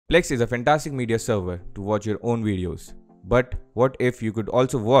Plex is a fantastic media server to watch your own videos. But what if you could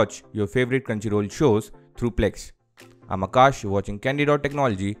also watch your favorite Crunchyroll shows through Plex? I'm Akash, you're watching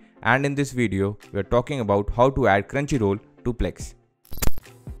Candid.Technology, and in this video, we are talking about how to add Crunchyroll to Plex.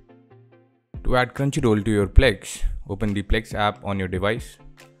 To add Crunchyroll to your Plex, open the Plex app on your device.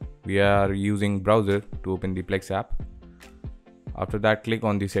 We are using browser to open the Plex app. After that, click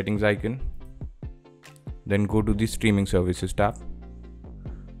on the settings icon. Then go to the streaming services tab.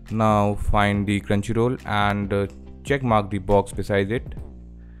 Now find the Crunchyroll and check mark the box beside it.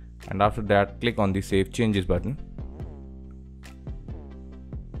 And after that, click on the Save Changes button.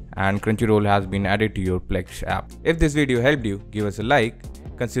 And Crunchyroll has been added to your Plex app. If this video helped you, give us a like,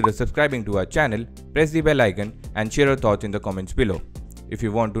 consider subscribing to our channel, press the bell icon and share your thoughts in the comments below. If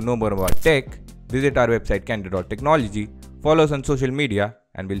you want to know more about tech, visit our website Candid.Technology, follow us on social media,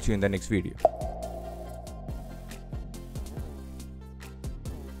 and we'll see you in the next video.